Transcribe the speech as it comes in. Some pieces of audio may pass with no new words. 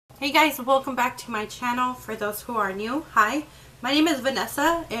Hey guys, welcome back to my channel. For those who are new, hi, my name is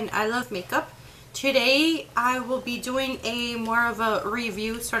Vanessa and I love makeup. Today I will be doing a more of a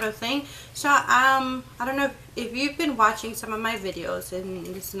review sort of thing. So I don't know if you've been watching some of my videos and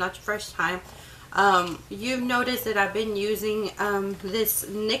this is not your first time. You've noticed that I've been using this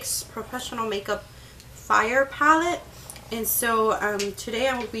NYX Professional Makeup Fire palette. And so today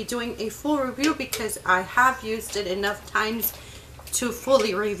I will be doing a full review because I have used it enough times to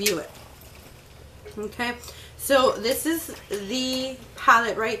fully review it. Okay, so this is the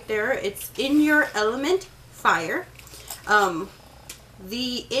palette right there. It's In Your Element Fire.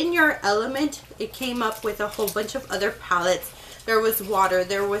 The In Your Element, it came up with a whole bunch of other palettes. There was water,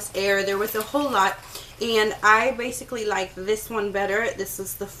 there was air, there was a whole lot, and I basically like this one better. This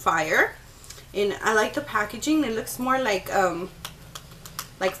is the Fire, and I like the packaging. It looks more like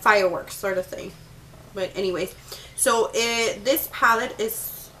fireworks sort of thing. But anyways, so this palette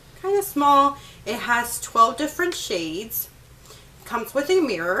is kind of small. It has 12 different shades. Comes with a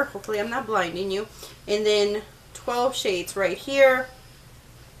mirror. Hopefully I'm not blinding you. And then 12 shades right here.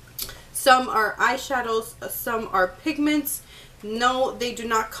 Some are eyeshadows, some are pigments. No, they do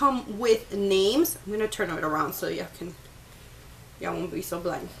not come with names. I'm going to turn it around so y'all won't be so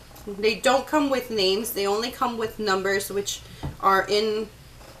blind. They don't come with names. They only come with numbers, which are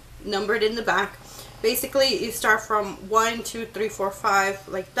numbered in the back. Basically, you start from 1, 2, 3, 4, 5,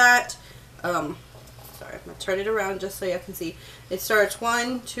 like that. Sorry, I'm going to turn it around just so you can see. It starts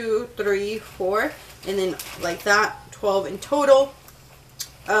 1, 2, 3, 4, and then like that, 12 in total.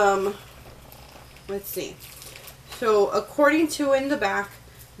 Let's see. So, according to in the back,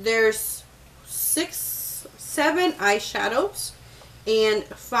 there's 7 eyeshadows and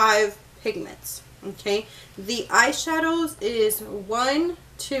 5 pigments. Okay, the eyeshadows is 1,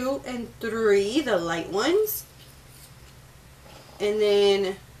 2, and 3, the light ones, and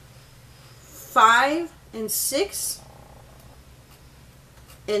then 5 and 6,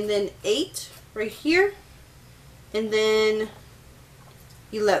 and then 8 right here, and then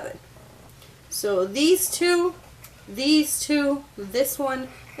 11. So these two, this one,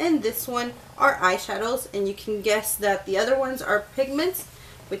 and this one are eyeshadows, and you can guess that the other ones are pigments,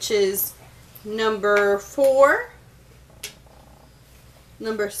 which is number 4,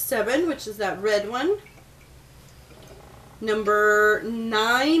 number 7, which is that red one, number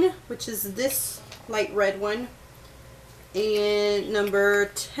 9, which is this light red one, and number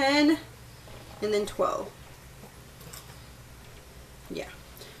 10, and then 12. Yeah,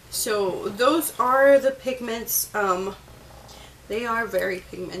 so those are the pigments. They are very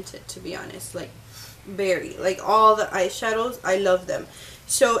pigmented, to be honest, like very, like all the eyeshadows, I love them.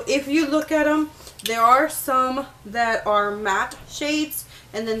 So if you look at them, there are some that are matte shades,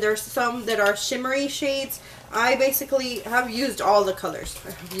 and then there's some that are shimmery shades. I basically have used all the colors.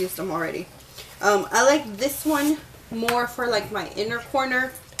 I have used them already. I like this one more for like my inner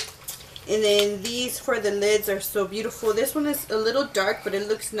corner. And then these for the lids are so beautiful. This one is a little dark, but it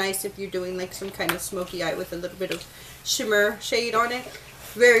looks nice if you're doing like some kind of smoky eye with a little bit of shimmer shade on it.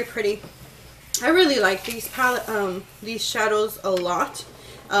 Very pretty. I really like these these shadows a lot.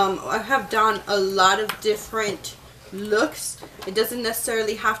 I have done a lot of different looks. It doesn't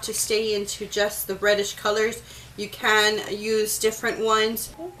necessarily have to stay into just the reddish colors. You can use different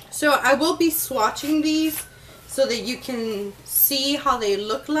ones. So I will be swatching these so that you can see how they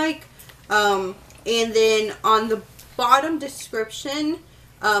look like. And then on the bottom description,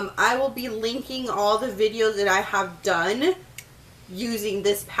 I will be linking all the videos that I have done using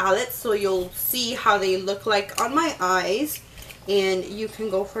this palette, so you'll see how they look like on my eyes, and you can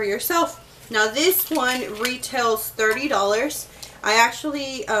go for yourself. Now this one retails $30. I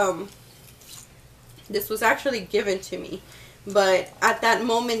actually, this was actually given to me, but at that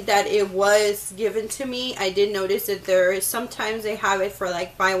moment that it was given to me, I did notice that there is sometimes they have it for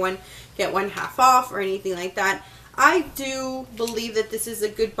like buy one get one half off or anything like that. I do believe that this is a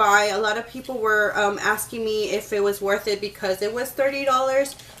good buy. A lot of people were asking me if it was worth it because it was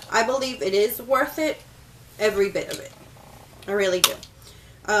 $30. I believe it is worth it, every bit of it. I really do.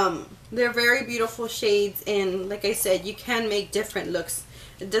 They're very beautiful shades, and like I said, you can make different looks.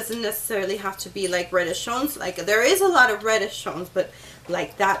 It doesn't necessarily have to be like reddish tones. Like there is a lot of reddish tones, but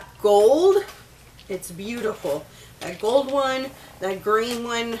like that gold, it's beautiful. That gold one, that green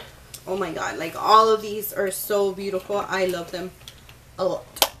one, oh my god, like all of these are so beautiful. I love them a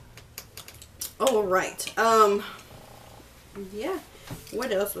lot. All right. Yeah,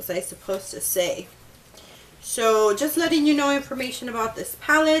 what else was I supposed to say? So just letting you know information about this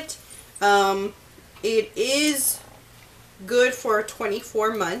palette. It is good for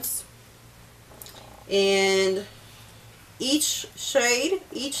 24 months, and each shade,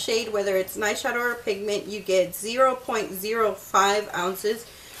 whether it's an eyeshadow or pigment, you get 0.05 ounces,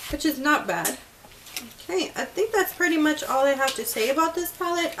 which is not bad. Okay, I think that's pretty much all I have to say about this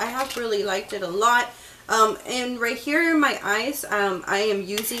palette. I have really liked it a lot. And right here in my eyes, I am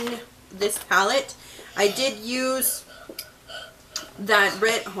using this palette. I did use that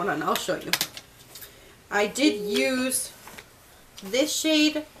red, hold on, I'll show you. I did use this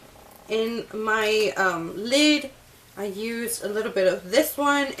shade in my lid. I used a little bit of this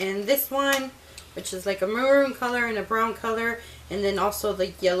one and this one, which is like a maroon color and a brown color, and then also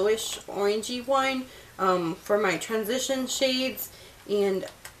the yellowish orangey one for my transition shades. And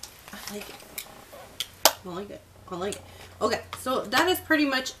I like it. I like it. I like it. Okay, so that is pretty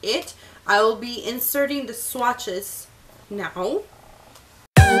much it. I will be inserting the swatches now.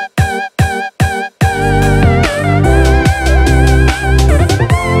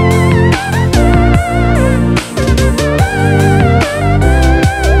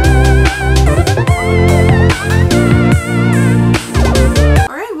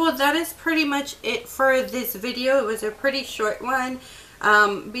 That is pretty much it for this video. It was a pretty short one.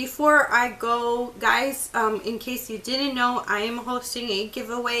 Before I go, guys, in case you didn't know, I am hosting a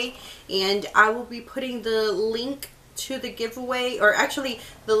giveaway, and I will be putting the link to the giveaway, or actually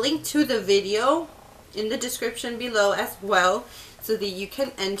the link to the video, in the description below as well, so that you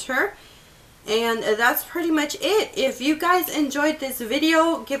can enter. And that's pretty much it. If you guys enjoyed this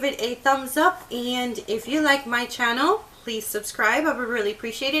video, give it a thumbs up, and if you like my channel, please subscribe. I would really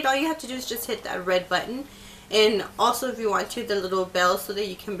appreciate it. All you have to do is just hit that red button, and also if you want to, the little bell, so that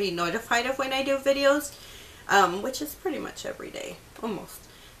you can be notified of when I do videos, which is pretty much every day almost.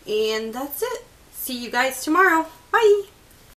 And that's it. See you guys tomorrow. Bye.